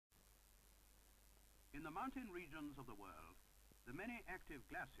In the mountain regions of the world, the many active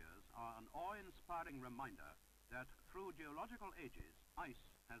glaciers are an awe-inspiring reminder that through geological ages, ice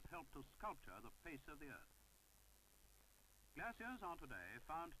has helped to sculpture the face of the earth. Glaciers are today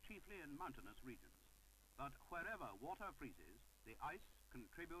found chiefly in mountainous regions, but wherever water freezes, the ice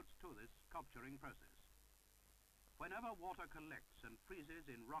contributes to this sculpturing process. Whenever water collects and freezes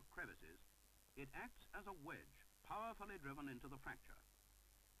in rock crevices, it acts as a wedge powerfully driven into the fracture,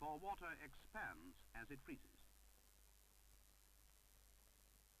 for water expands as it freezes.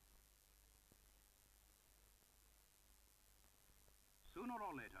 Sooner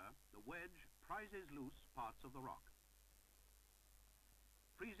or later, the wedge prizes loose parts of the rock.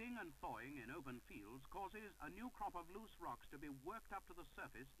 Freezing and thawing in open fields causes a new crop of loose rocks to be worked up to the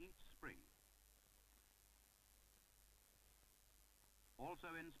surface each spring.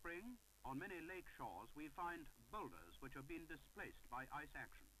 Also in spring, on many lake shores, we find boulders which have been displaced by ice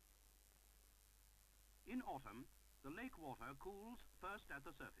action. In autumn, the lake water cools first at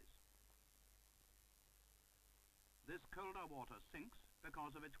the surface. This colder water sinks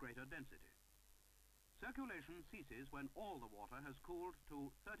because of its greater density. Circulation ceases when all the water has cooled to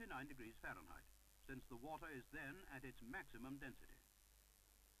 39 degrees Fahrenheit, since the water is then at its maximum density.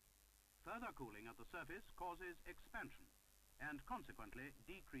 Further cooling at the surface causes expansion and consequently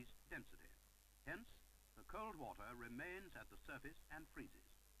decreased density. Hence, the cold water remains at the surface and freezes.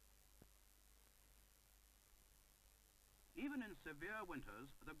 Even in severe winters,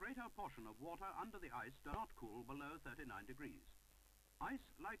 the greater portion of water under the ice does not cool below 39 degrees. Ice,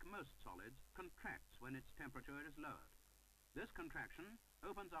 like most solids, contracts when its temperature is lowered. This contraction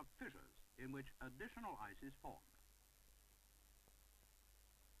opens up fissures in which additional ice is formed.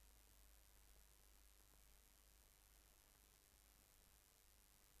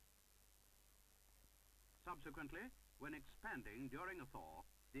 Subsequently, when expanding during a thaw,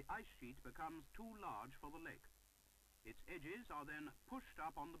 the ice sheet becomes too large for the lake. Its edges are then pushed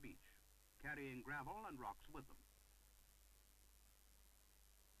up on the beach, carrying gravel and rocks with them.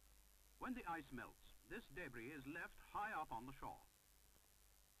 When the ice melts, this debris is left high up on the shore.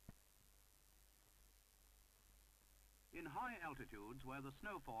 In high altitudes where the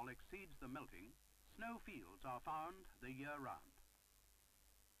snowfall exceeds the melting, snow fields are found the year round.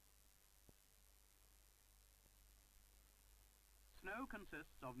 Snow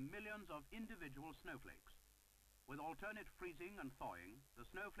consists of millions of individual snowflakes. With alternate freezing and thawing, the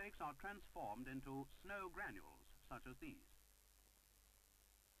snowflakes are transformed into snow granules, such as these.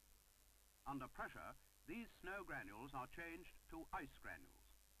 Under pressure, these snow granules are changed to ice granules.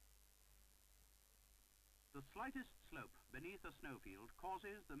 The slightest slope beneath a snowfield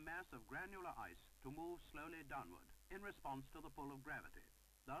causes the mass of granular ice to move slowly downward in response to the pull of gravity,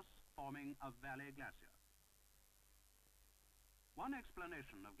 thus forming a valley glacier. One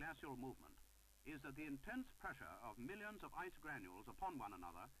explanation of glacial movement is that the intense pressure of millions of ice granules upon one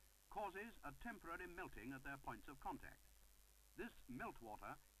another causes a temporary melting at their points of contact. This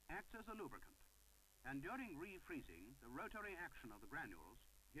meltwater acts as a lubricant, and during refreezing, the rotary action of the granules,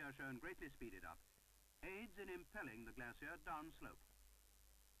 here shown greatly speeded up, aids in impelling the glacier downslope.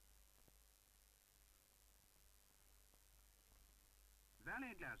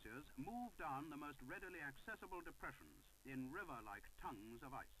 Valley glaciers move down the most readily accessible depressions in river-like tongues of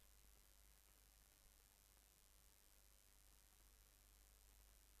ice.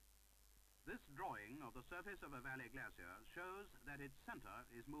 This drawing of the surface of a valley glacier shows that its center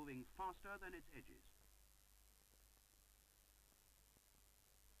is moving faster than its edges.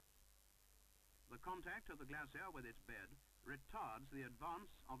 The contact of the glacier with its bed retards the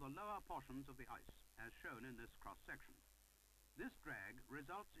advance of the lower portions of the ice, as shown in this cross-section. This drag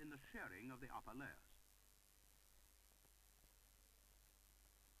results in the shearing of the upper layers.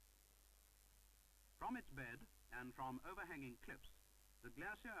 From its bed and from overhanging cliffs, the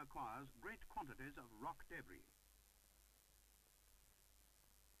glacier acquires great quantities of rock debris.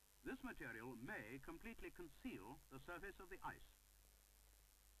 This material may completely conceal the surface of the ice.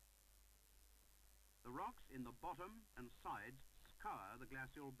 The rocks in the bottom and sides scour the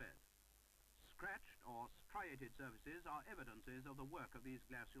glacial bed. Scratched or striated surfaces are evidences of the work of these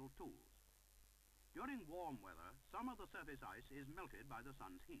glacial tools. During warm weather, some of the surface ice is melted by the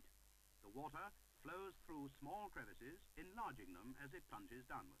sun's heat. The water flows through small crevices, enlarging them as it plunges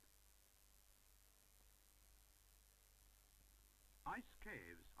downward. Ice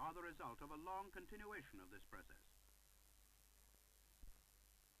caves are the result of a long continuation of this process.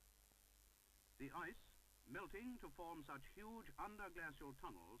 The ice, melting to form such huge underglacial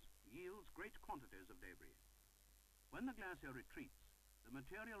tunnels, yields great quantities of debris. When the glacier retreats, the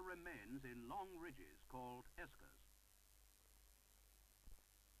material remains in long ridges called eskers.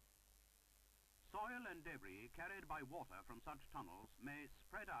 Soil and debris carried by water from such tunnels may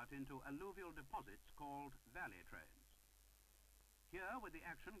spread out into alluvial deposits called valley trains. Here, with the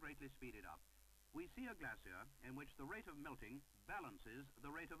action greatly speeded up, we see a glacier in which the rate of melting balances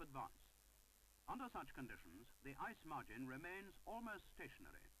the rate of advance. Under such conditions, the ice margin remains almost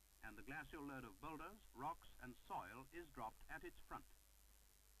stationary, and the glacial load of boulders, rocks, and soil is dropped at its front.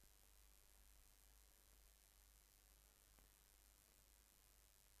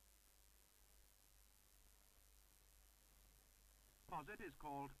 The deposit is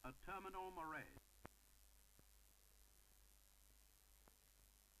called a terminal moraine.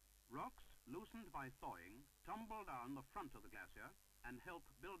 Rocks, loosened by thawing, tumble down the front of the glacier and help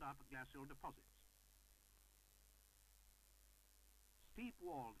build up glacial deposits.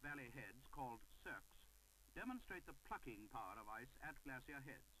 Steep-walled valley heads, called cirques, demonstrate the plucking power of ice at glacier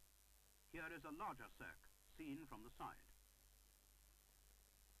heads. Here is a larger cirque, seen from the side.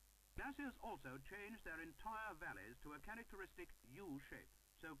 Glaciers also change their entire valleys to a characteristic U shape,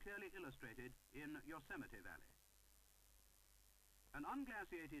 so clearly illustrated in Yosemite Valley. An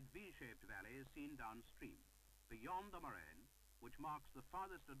unglaciated V-shaped valley is seen downstream, beyond the moraine, which marks the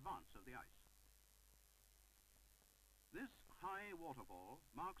farthest advance of the ice. This high waterfall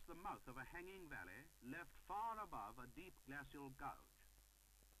marks the mouth of a hanging valley left far above a deep glacial gouge.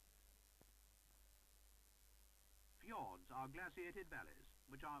 Fjords are glaciated valleys,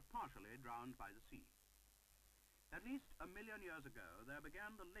 which are partially drowned by the sea. At least 1 million years ago, there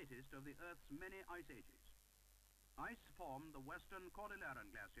began the latest of the Earth's many ice ages. Ice formed the western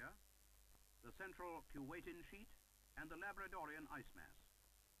Cordilleran Glacier, the central Kuwaitan Sheet, and the Labradorian ice mass.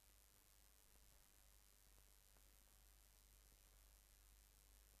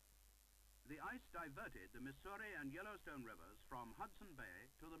 The ice diverted the Missouri and Yellowstone rivers from Hudson Bay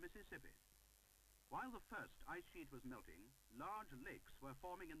to the Mississippi. While the first ice sheet was melting, large lakes were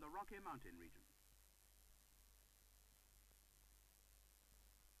forming in the Rocky Mountain region.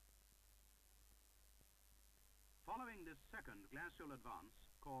 Following this second glacial advance,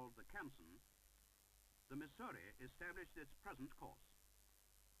 called the Canson, the Missouri established its present course.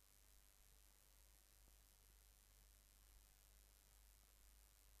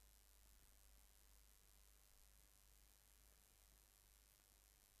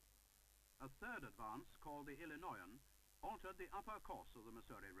 A third advance, called the Illinoisan, altered the upper course of the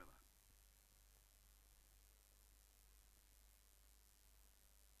Missouri River.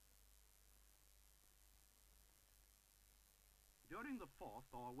 During the fourth,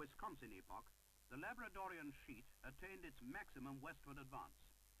 or Wisconsin epoch, the Labradorian Sheet attained its maximum westward advance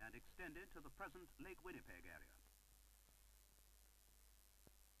and extended to the present Lake Winnipeg area.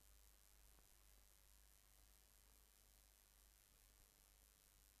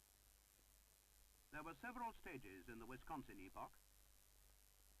 There were several stages in the Wisconsin epoch.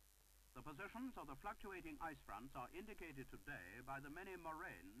 The positions of the fluctuating ice fronts are indicated today by the many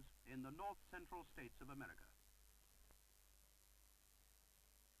moraines in the north-central states of America.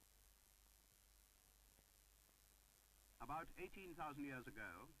 About 18,000 years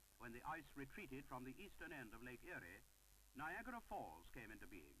ago, when the ice retreated from the eastern end of Lake Erie, Niagra Falls came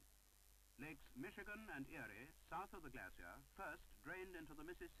into being. Lakes Michigan and Erie, south of the glacier, first drained into the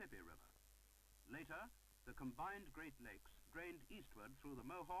Mississippi River. Later, the combined Great Lakes drained eastward through the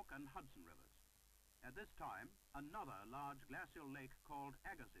Mohawk and Hudson rivers. At this time, another large glacial lake called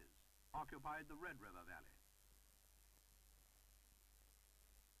Agassiz occupied the Red River Valley.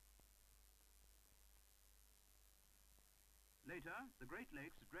 Later, the Great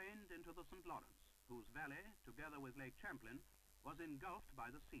Lakes drained into the St. Lawrence, whose valley, together with Lake Champlain, was engulfed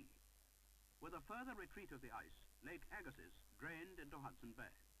by the sea. With a further retreat of the ice, Lake Agassiz drained into Hudson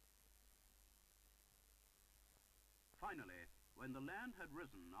Bay. Finally, when the land had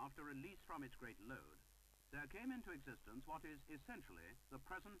risen after release from its great load, there came into existence what is essentially the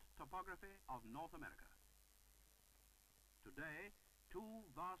present topography of North America. Today, two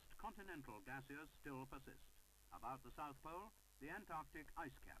vast continental glaciers still persist. About the South Pole, the Antarctic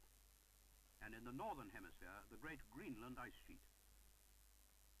ice cap, and in the northern hemisphere, the great Greenland ice sheet.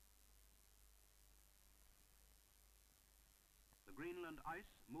 The Greenland ice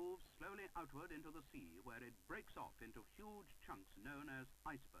moves slowly outward into the sea, where it breaks off into huge chunks known as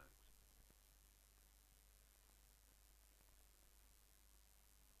icebergs.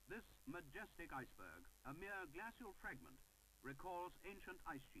 This majestic iceberg, a mere glacial fragment, recalls ancient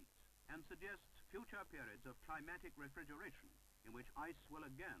ice sheets and suggests future periods of climatic refrigeration in which ice will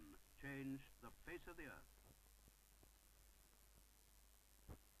again change the face of the Earth.